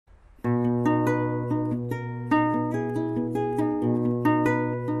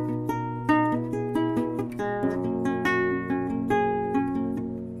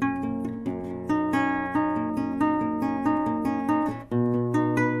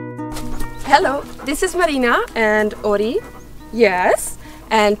Hello, this is Marina and Ori. Yes,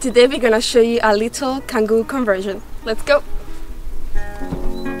 and today we're gonna show you a little Kangoo conversion. Let's go!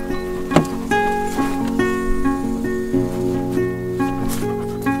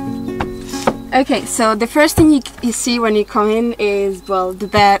 Okay, so the first thing you see when you come in is, well, the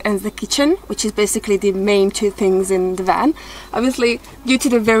bed and the kitchen, which is basically the main two things in the van. Obviously, due to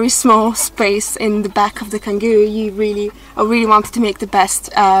the very small space in the back of the Kangoo, I really wanted to make the best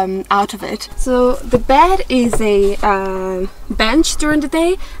out of it. So the bed is a bench during the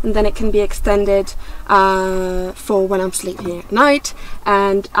day, and then it can be extended for when I'm sleeping at night.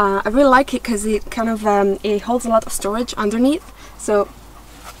 And I really like it because it kind of it holds a lot of storage underneath. So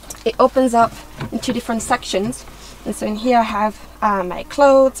it opens up in two different sections, and so in here I have my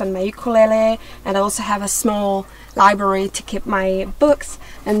clothes and my ukulele, and I also have a small library to keep my books.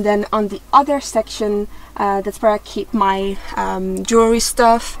 And then on the other section, that's where I keep my jewelry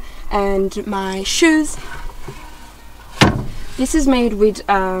stuff and my shoes. This is made with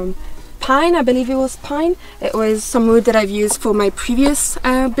pine, I believe it was pine. It was some wood that I've used for my previous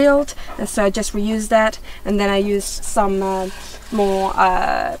build, and so I just reused that, and then I used some more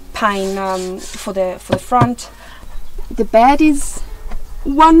pine for the front. The bed is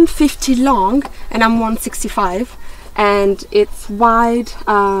 150 long and I'm 165, and it's wide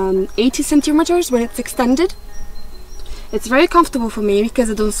 80 centimeters when it's extended. It's very comfortable for me because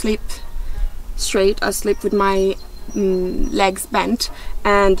I don't sleep straight. I sleep with my legs bent,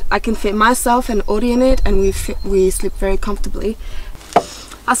 and I can fit myself and Ori in it, and we sleep very comfortably.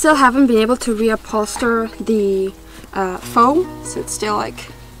 I still haven't been able to reupholster the foam, so it's still like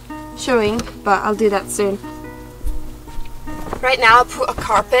showing, but I'll do that soon. Right now I put a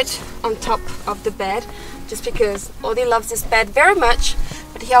carpet on top of the bed just because Odi loves this bed very much,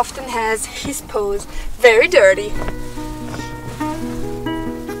 but he often has his paws very dirty.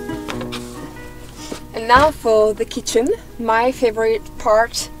 And now for the kitchen, my favorite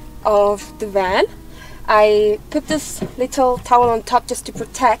part of the van. I put this little towel on top just to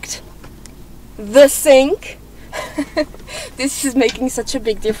protect the sink. This is making such a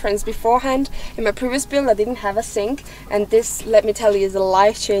big difference. Beforehand, in my previous build, I didn't have a sink, and this, let me tell you, is a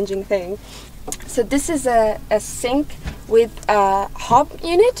life-changing thing. So this is a sink with a hob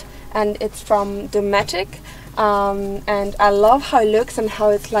unit, and it's from Dometic, and I love how it looks and how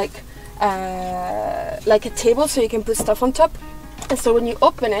it's like a table, so you can put stuff on top. And so when you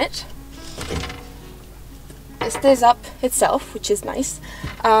open it, it stays up itself, which is nice.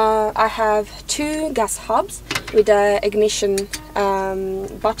 I have two gas hobs with an ignition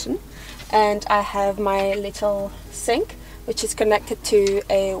button, and I have my little sink, which is connected to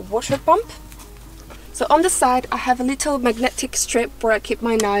a water pump. So on the side I have a little magnetic strip where I keep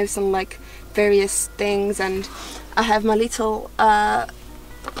my knives and like various things, and I have my little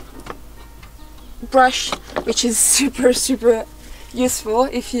brush, which is super useful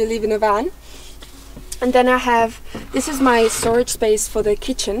if you live in a van. And then I have, this is my storage space for the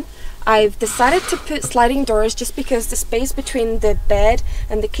kitchen. I've decided to put sliding doors just because the space between the bed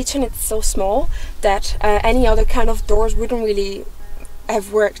and the kitchen is so small that any other kind of doors wouldn't really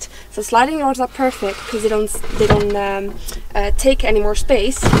have worked. So sliding doors are perfect because they don't take any more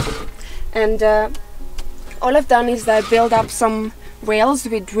space. And all I've done is I build up some rails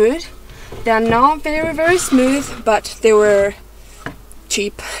with wood. They are not very smooth, but they were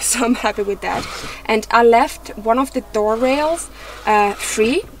cheap, so I'm happy with that. And I left one of the door rails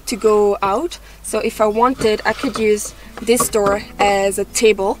free to go out, so if I wanted I could use this door as a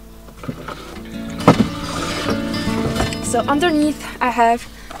table. So underneath I have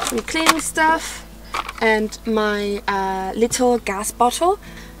some cleaning stuff and my little gas bottle.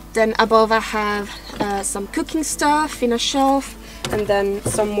 Then above I have some cooking stuff in a shelf, and then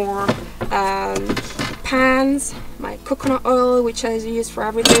some more pans, my coconut oil, which I use for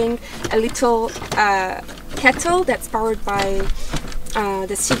everything, a little kettle that's powered by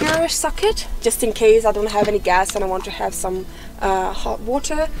the cigar socket, just in case I don't have any gas and I want to have some hot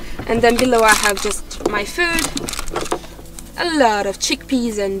water. And then below I have just my food, a lot of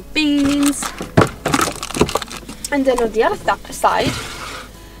chickpeas and beans. And then on the other side,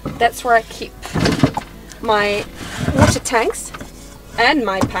 that's where I keep my water tanks and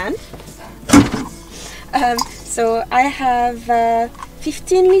my pan. So I have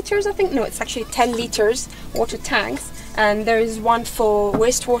 15 liters, I think. No, it's actually 10 liters water tanks, and there is one for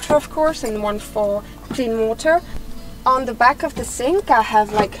wastewater, of course, and one for clean water. On the back of the sink I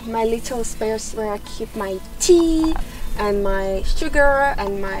have like my little spares where I keep my tea and my sugar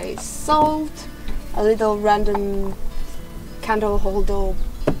and my salt, a little random candle holder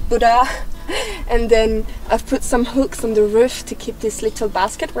Buddha, And then I've put some hooks on the roof to keep this little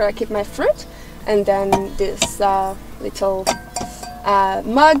basket where I keep my fruit. And then this little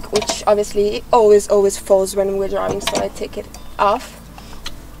mug, which obviously always falls when we're driving, so I take it off.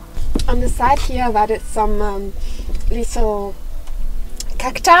 On the side here I've added some little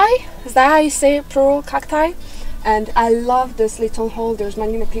cacti. Is that how you say it, plural, cacti? And I love these little holders,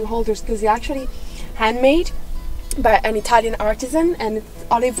 magnetic holders, because they're actually handmade by an Italian artisan, and it's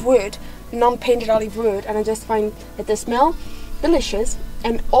olive wood, non-painted olive wood, and I just find that they smell delicious.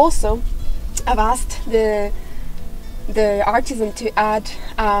 And also I've asked the artisan to add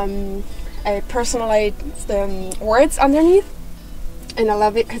a personalized words underneath, and I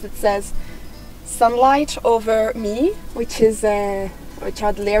love it because it says "sunlight over me," which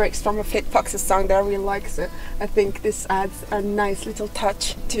are the lyrics from a Fleet Foxes song that I really like. So I think this adds a nice little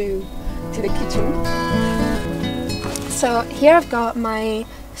touch to the kitchen. So here I've got my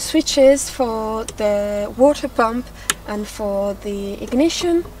switches for the water pump and for the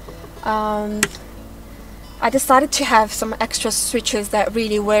ignition. I decided to have some extra switches that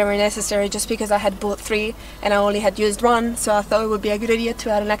really were necessary, just because I had bought 3 and I only had used 1, so I thought it would be a good idea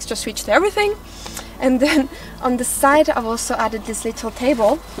to add an extra switch to everything. And then on the side I've also added this little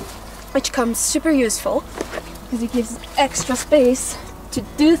table, which comes super useful because it gives extra space to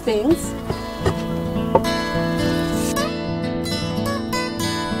do things.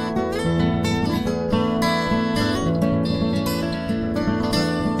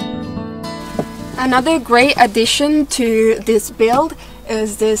 Another great addition to this build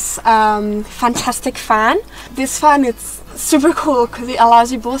is this fan-tastic fan. This fan is super cool because it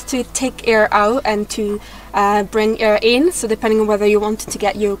allows you both to take air out and to bring air in, so depending on whether you want to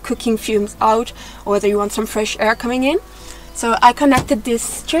get your cooking fumes out or whether you want some fresh air coming in. So I connected this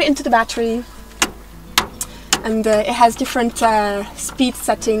straight into the battery, and it has different speed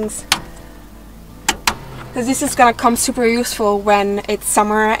settings, because this is gonna come super useful when it's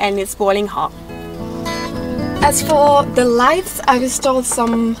summer and it's boiling hot. As for the lights, I've installed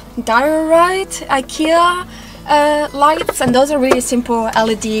some diorite IKEA lights, and those are really simple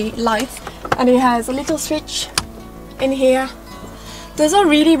LED lights, and it has a little switch in here. Those are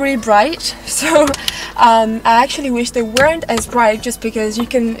really bright, so I actually wish they weren't as bright, just because you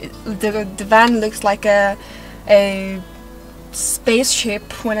can the van looks like a spaceship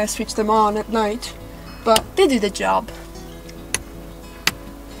when I switch them on at night, but they do the job.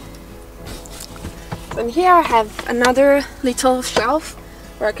 And here I have another little shelf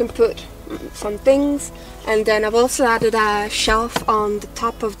where I can put some things, and then I've also added a shelf on the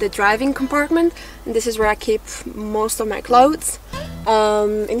top of the driving compartment, and this is where I keep most of my clothes.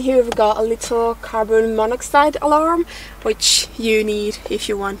 In here we've got a little carbon monoxide alarm, which you need if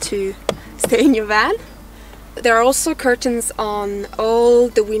you want to stay in your van. There are also curtains on all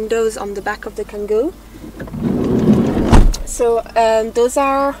the windows on the back of the Kangoo. So those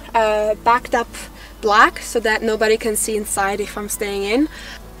are backed up black, so that nobody can see inside if I'm staying in.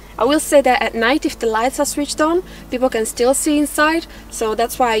 I will say that at night, if the lights are switched on, people can still see inside, so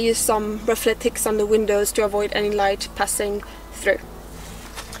that's why I use some reflectix on the windows to avoid any light passing through.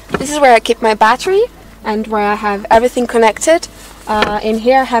 This is where I keep my battery and where I have everything connected. In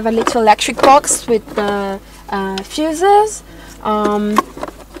here I have a little electric box with the fuses. The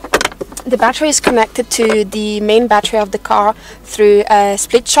battery is connected to the main battery of the car through a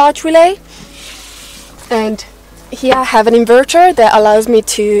split charge relay. And here I have an inverter that allows me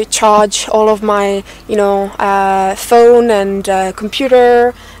to charge all of my, phone and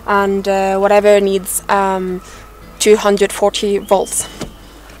computer and whatever needs 240 volts.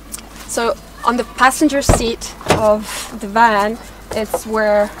 So on the passenger seat of the van, it's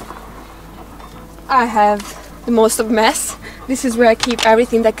where I have the most of mess. This is where I keep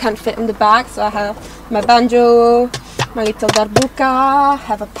everything that can't fit in the bag. So I have my banjo, my little darbuka, I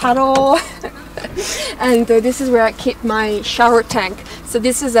have a paddle. And this is where I keep my shower tank. So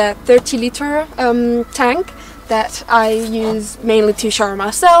this is a 30-liter tank that I use mainly to shower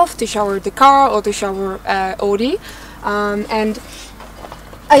myself, to shower the car, or to shower Odie. And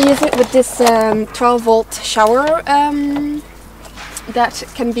I use it with this 12-volt shower that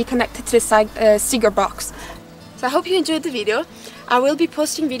can be connected to the Seeger box. So I hope you enjoyed the video. I will be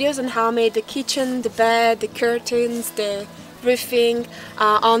posting videos on how I made the kitchen, the bed, the curtains, the roofing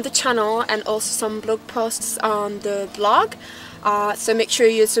on the channel, and also some blog posts on the blog. So make sure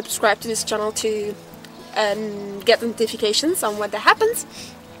you subscribe to this channel to get notifications on when that happens.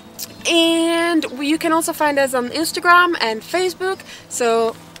 And you can also find us on Instagram and Facebook.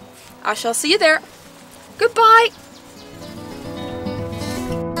 So I shall see you there. Goodbye!